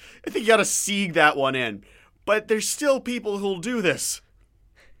recruit. I think you got to siege that one in. But there's still people who'll do this.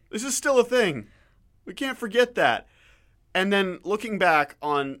 This is still a thing. We can't forget that. And then looking back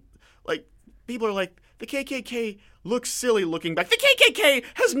on, like, people are like, the KKK looks silly looking back. The KKK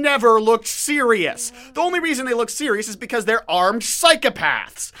has never looked serious. The only reason they look serious is because they're armed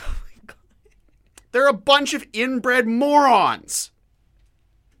psychopaths. Oh my God. They're a bunch of inbred morons.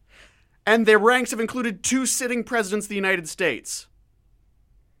 And their ranks have included 2 sitting presidents of the United States.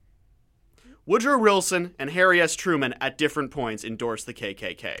 Woodrow Wilson and Harry S. Truman at different points endorsed the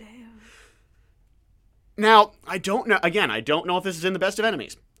KKK. Damn. Now, I don't know if this is in the best of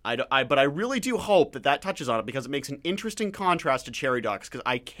enemies. But I really do hope that touches on it because it makes an interesting contrast to Cherry Dogs, because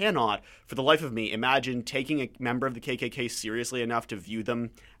I cannot, for the life of me, imagine taking a member of the KKK seriously enough to view them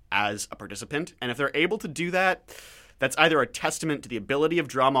as a participant. And if they're able to do that, that's either a testament to the ability of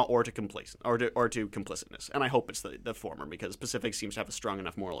drama or to complicitness. And I hope it's the former, because Pacific seems to have a strong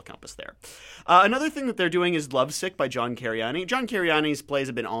enough moral compass there. Another thing that they're doing is Lovesick by John Cariani. John Cariani's plays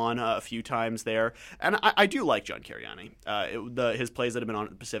have been on a few times there, and I do like John Cariani. His plays that have been on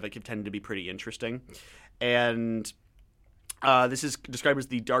at the Pacific have tended to be pretty interesting. And this is described as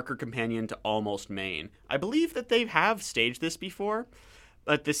the darker companion to Almost Maine. I believe that they have staged this before,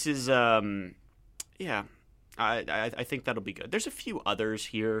 but this is, I think that'll be good. There's a few others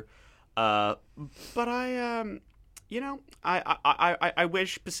here, but I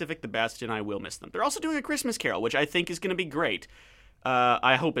wish Pacific the best, and I will miss them. They're also doing A Christmas Carol, which I think is going to be great.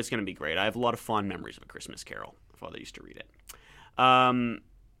 I hope it's going to be great. I have a lot of fond memories of A Christmas Carol. My father used to read it.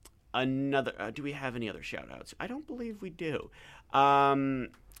 Do we have any other shout-outs? I don't believe we do. I'm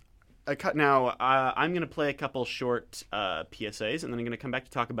going to play a couple short PSAs, and then I'm going to come back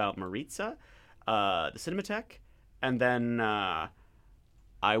to talk about Mariza, the Cinematheque, and then I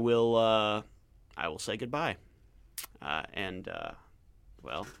will say goodbye.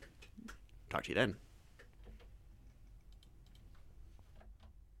 Well, talk to you then.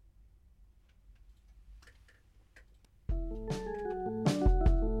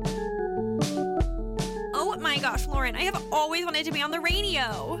 Oh my gosh, Lauren, I have always wanted to be on the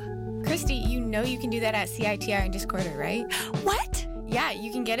radio. Christy, you know you can do that at CITR in Discorder, right? What? Yeah,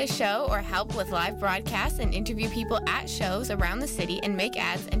 you can get a show or help with live broadcasts and interview people at shows around the city and make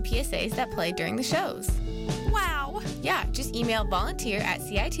ads and PSAs that play during the shows. Wow. Yeah, just email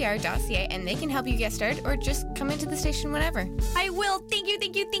volunteer@citr.ca and they can help you get started or just come into the station whenever. I will. Thank you,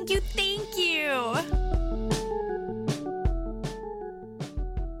 thank you, thank you, thank you.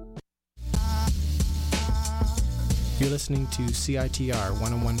 You're listening to CITR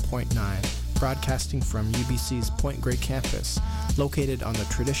 101.9. Broadcasting from UBC's Point Grey campus, located on the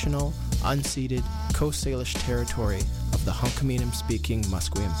traditional, unceded Coast Salish territory of the Hunkaminam-speaking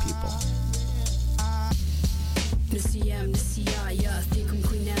Musqueam people.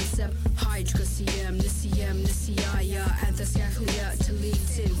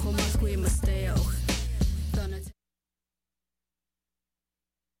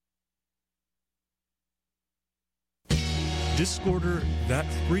 Discorder, that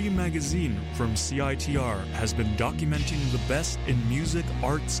free magazine from CITR, has been documenting the best in music,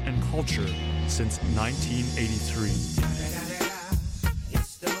 arts, and culture since 1983.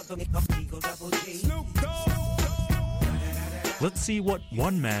 Let's see what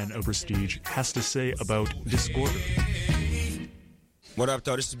one man of prestige has to say about Discorder. What up,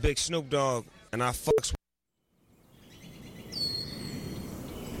 though? This is Big Snoop Dogg, and I fucks.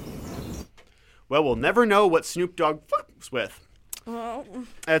 Well, we'll never know what Snoop Dogg fucks with. Well,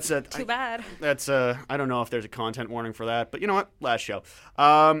 that's too bad. That's I don't know if there's a content warning for that, but you know what? Last show.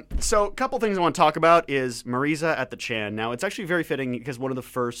 So a couple things I want to talk about is Mariza at the Chan. Now, it's actually very fitting because one of the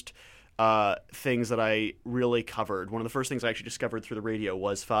first things that I really covered, one of the first things I actually discovered through the radio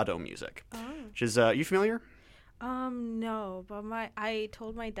was fado music. Oh. Which is, you familiar? No, but I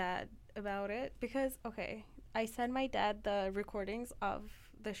told my dad about it because, I send my dad the recordings of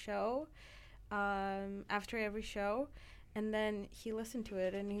the show after every show, and then he listened to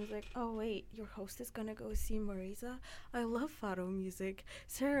it and he was like, oh wait, your host is gonna go see Mariza? I love fado music.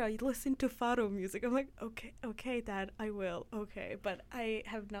 Sarah, you listen to fado music. I'm like, okay dad, I will. Okay, but I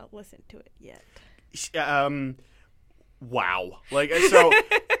have not listened to it yet. Wow. Like, so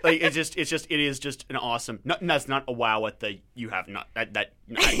like it is just an awesome, that's not a wow at the you have not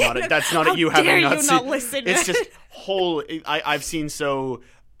that's not a you having not seen. Listen. It's just whole I've seen so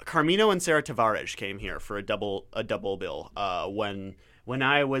Carmino and Sarah Tavares came here for a double bill when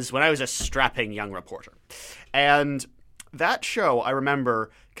I was a strapping young reporter, and that show, I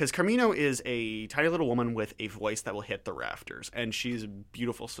remember, because Carmino is a tiny little woman with a voice that will hit the rafters, and she's a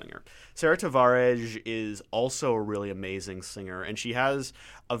beautiful singer. Sarah Tavares is also a really amazing singer, and she has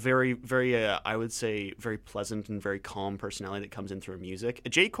a very, very, I would say, very pleasant and very calm personality that comes in through her music.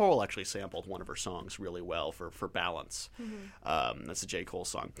 J. Cole actually sampled one of her songs really well for Balance. That's a J. Cole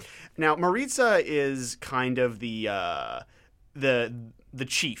song. Now, Mariza is kind of the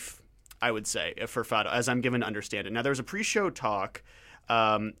chief, I would say, for Fado, as I'm given to understand it. Now, there was a pre-show talk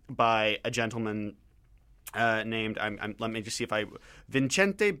by a gentleman named, let me just see if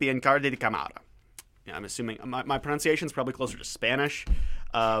Vincente Biancardi de Camara. Yeah, I'm assuming, my pronunciation is probably closer to Spanish.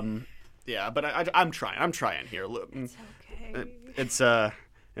 Yeah, but I'm trying here. It's okay. It's,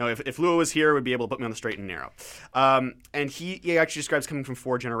 if Lua was here, would be able to put me on the straight and narrow. And he actually describes coming from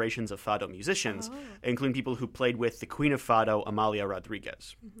 4 generations of Fado musicians, including people who played with the Queen of Fado, Amalia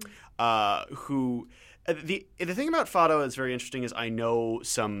Rodriguez, who... The thing about Fado that's very interesting is I know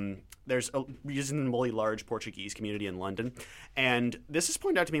there's a reasonably large Portuguese community in London, and this is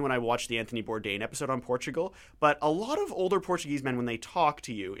pointed out to me when I watched the Anthony Bourdain episode on Portugal, but a lot of older Portuguese men, when they talk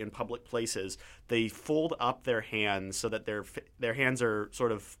to you in public places, they fold up their hands so that their hands are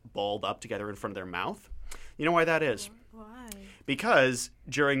sort of balled up together in front of their mouth. You know why that is? Why? Because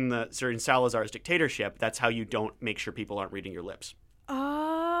during Salazar's dictatorship, that's how you don't make sure people aren't reading your lips.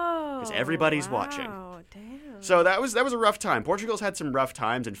 Oh, because everybody's watching. Damn. So that was a rough time. Portugal's had some rough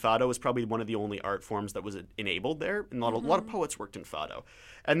times, and Fado was probably one of the only art forms that was enabled there. And a lot of poets worked in Fado.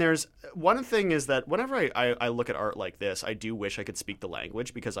 And there's one thing is that whenever I look at art like this, I do wish I could speak the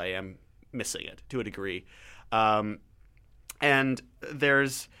language because I am missing it to a degree. And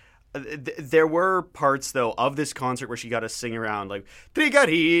there were parts, though, of this concert where she got to sing around, like,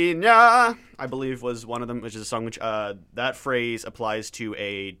 Trigarina, I believe was one of them, which is a song which, that phrase applies to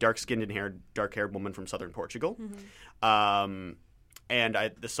a dark-skinned and dark-haired woman from southern Portugal. And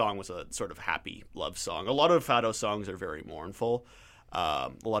the song was a sort of happy love song. A lot of Fado songs are very mournful, a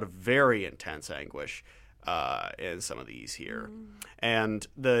lot of very intense anguish. In some of these here. And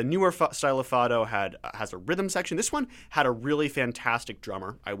the newer style of Fado has a rhythm section. This one had a really fantastic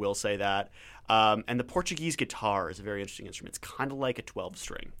drummer, I will say that. And the Portuguese guitar is a very interesting instrument. It's kind of like a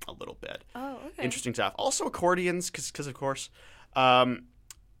 12-string a little bit. Oh, okay. Interesting stuff. Also accordions, because of course. I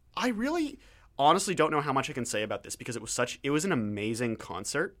really honestly don't know how much I can say about this because it was an amazing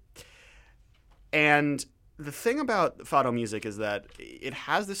concert. And the thing about Fado music is that it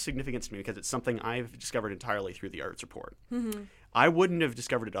has this significance to me because it's something I've discovered entirely through the Arts Report. I wouldn't have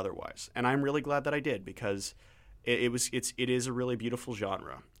discovered it otherwise, and I'm really glad that I did because it is a really beautiful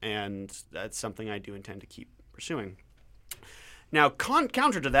genre, and that's something I do intend to keep pursuing. Now,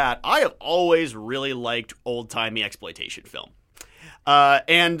 counter to that, I have always really liked old-timey exploitation film.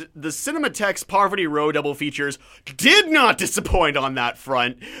 And the Cinematheque's Poverty Row double features did not disappoint on that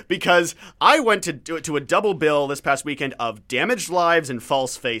front because I went to a double bill this past weekend of Damaged Lives and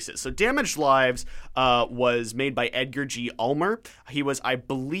False Faces. So Damaged Lives was made by Edgar G. Ulmer. He was, I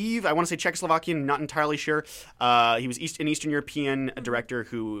believe, I want to say Czechoslovakian, not entirely sure. He was an Eastern European director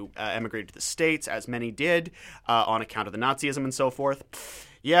who emigrated to the States, as many did, on account of the Nazism and so forth.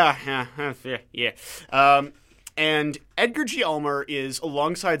 Yeah. And Edgar G. Ulmer is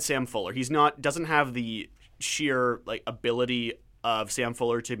alongside Sam Fuller. Doesn't have the sheer ability of Sam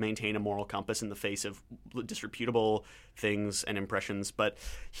Fuller to maintain a moral compass in the face of disreputable things and impressions, but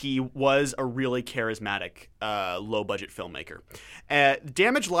he was a really charismatic, low-budget filmmaker.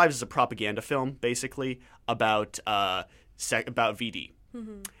 Damaged Lives is a propaganda film, basically, about VD.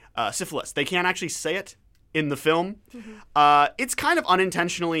 Syphilis. They can't actually say it in the film. It's kind of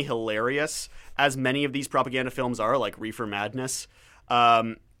unintentionally hilarious, as many of these propaganda films are, like Reefer Madness.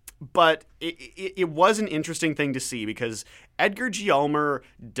 But it was an interesting thing to see because Edgar G. Ulmer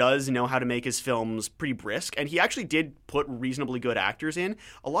does know how to make his films pretty brisk, and he actually did put reasonably good actors in.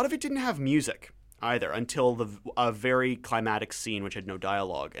 A lot of it didn't have music either until a very climatic scene which had no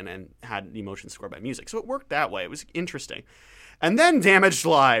dialogue and had the emotion scored by music. So it worked that way. It was interesting. And then Damaged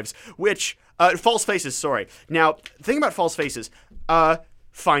Lives, which... False Faces, sorry. Now, the thing about False Faces,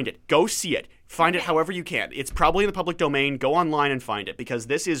 find it. Go see it. Find it however you can. It's probably in the public domain. Go online and find it because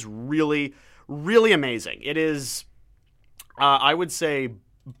this is really, really amazing. It is, I would say,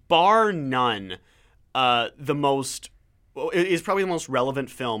 bar none, it is probably the most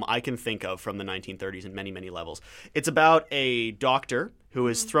relevant film I can think of from the 1930s in many, many levels. It's about a doctor who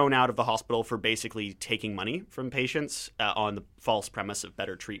is thrown out of the hospital for basically taking money from patients on the false premise of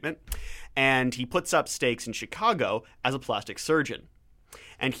better treatment. And he puts up stakes in Chicago as a plastic surgeon.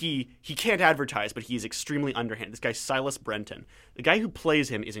 And he can't advertise, but he's extremely underhanded. This guy, Silas Brenton, the guy who plays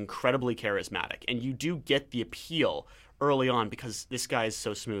him is incredibly charismatic. And you do get the appeal early on because this guy is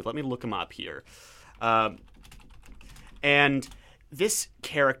so smooth. Let me look him up here. And this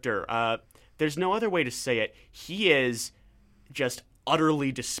character, there's no other way to say it. He is just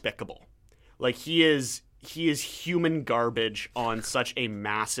utterly despicable. Like, he is human garbage on such a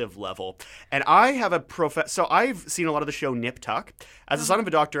massive level. And I have so I've seen a lot of the show Nip Tuck. As a son of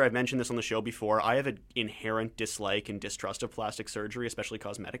a doctor, I've mentioned this on the show before, I have an inherent dislike and distrust of plastic surgery, especially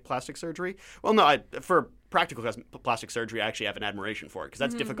cosmetic plastic surgery. Well, no, for practical plastic surgery, I actually have an admiration for it, because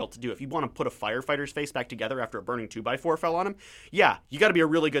that's difficult to do. If you want to put a firefighter's face back together after a burning 2x4 fell on him, yeah, you got to be a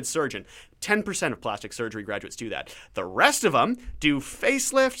really good surgeon. 10% of plastic surgery graduates do that. The rest of them do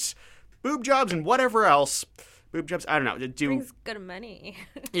facelifts, boob jobs, and whatever else. Boob jobs, I don't know. Brings good money.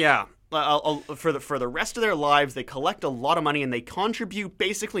 Yeah. For the rest of their lives, they collect a lot of money, and they contribute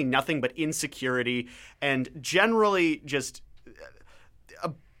basically nothing but insecurity and generally just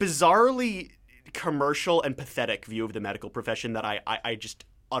a bizarrely commercial and pathetic view of the medical profession that I just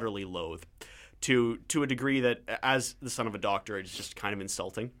utterly loathe to a degree that, as the son of a doctor, it's just kind of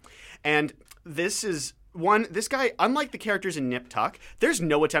insulting. And this guy, unlike the characters in Nip Tuck, there's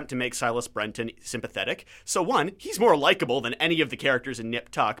no attempt to make Silas Brenton sympathetic. So one, he's more likable than any of the characters in Nip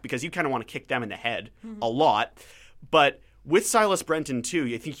Tuck, because you kind of want to kick them in the head a lot. But with Silas Brenton, too,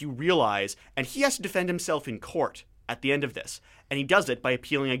 I think you realize, and he has to defend himself in court at the end of this, and he does it by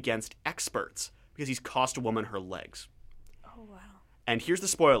appealing against experts, because he's cost a woman her legs. Oh, wow. And here's the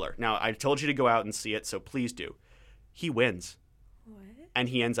spoiler. Now, I told you to go out and see it, so please do. He wins. What? And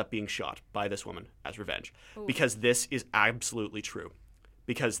he ends up being shot by this woman as revenge. Ooh. Because this is absolutely true.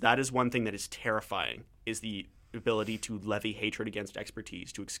 Because that is one thing that is terrifying, is the ability to levy hatred against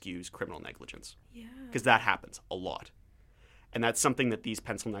expertise to excuse criminal negligence. Yeah. Because that happens a lot. And that's something that these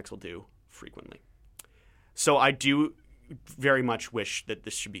pencil necks will do frequently. So I do very much wish that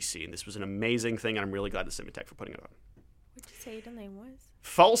this should be seen. This was an amazing thing, and I'm really glad to Cinematheque for putting it on. What did you say the name was?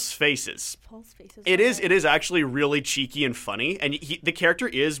 False Faces. False Faces. It is actually really cheeky and funny, and the character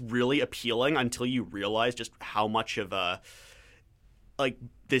is really appealing until you realize just how much of a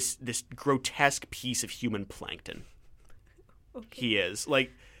this grotesque piece of human plankton he is.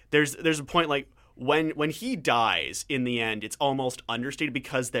 Like, there's a point, like, when he dies in the end, it's almost understated,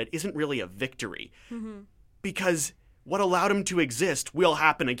 because that isn't really a victory. Mm-hmm. Because what allowed him to exist will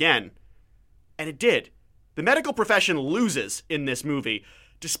happen again. And it did. The medical profession loses in this movie,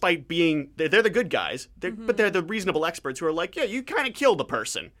 despite being... They're the good guys, but they're the reasonable experts who are like, yeah, you kind of killed a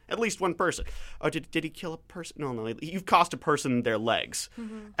person. At least one person. Oh, did he kill a person? No, you've cost a person their legs.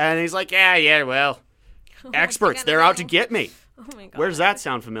 Mm-hmm. And he's like, yeah, well, experts, they're out to get me. Oh my God. Where's that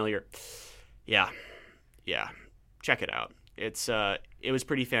sound familiar? Yeah. Check it out. It was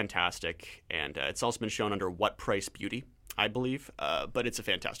pretty fantastic, and it's also been shown under What Price Beauty, I believe, but it's a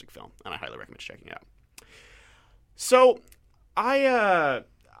fantastic film, and I highly recommend checking it out. So, I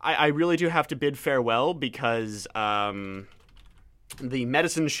really do have to bid farewell, because the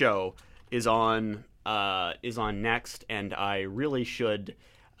medicine show is on next, and I really should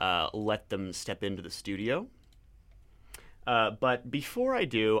let them step into the studio. But before I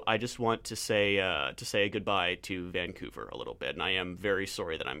do, I just want to say a goodbye to Vancouver a little bit, and I am very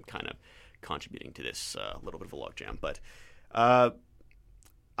sorry that I'm kind of contributing to this little bit of a logjam. But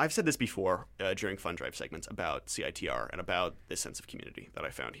I've said this before during Fun Drive segments about CITR and about this sense of community that I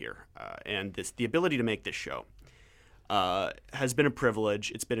found here, and the ability to make this show has been a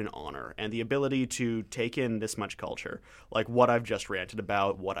privilege. It's been an honor, and the ability to take in this much culture, like what I've just ranted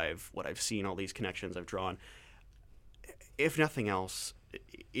about, what I've seen, all these connections I've drawn. If nothing else,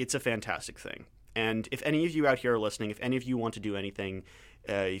 it's a fantastic thing. And if any of you out here are listening, if any of you want to do anything,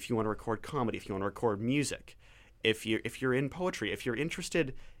 if you want to record comedy, if you want to record music, if you're in poetry, if you're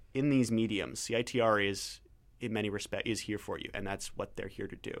interested in these mediums, CITR is, in many respects, is here for you, and that's what they're here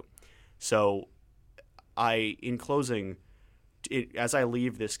to do. So, in closing, as I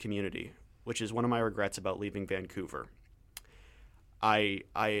leave this community, which is one of my regrets about leaving Vancouver, I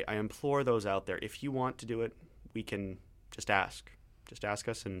implore those out there, if you want to do it, we can just ask. Just ask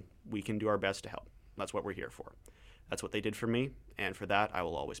us, and we can do our best to help. That's what we're here for. That's what they did for me, and for that, I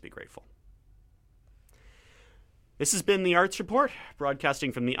will always be grateful. This has been the Arts Report,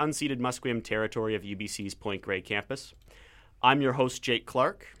 broadcasting from the unceded Musqueam territory of UBC's Point Grey campus. I'm your host, Jake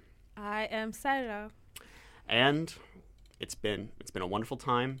Clark. I am Sarah. And it's been a wonderful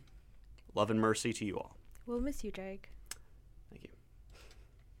time. Love and mercy to you all. We'll miss you, Jake. Thank you.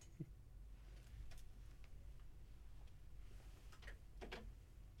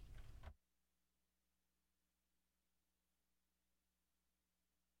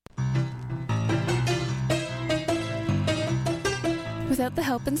 Without the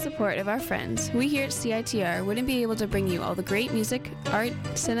help and support of our friends, we here at CITR wouldn't be able to bring you all the great music, art,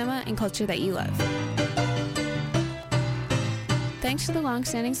 cinema, and culture that you love. Thanks to the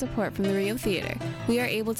long-standing support from the Rio Theatre, we are able to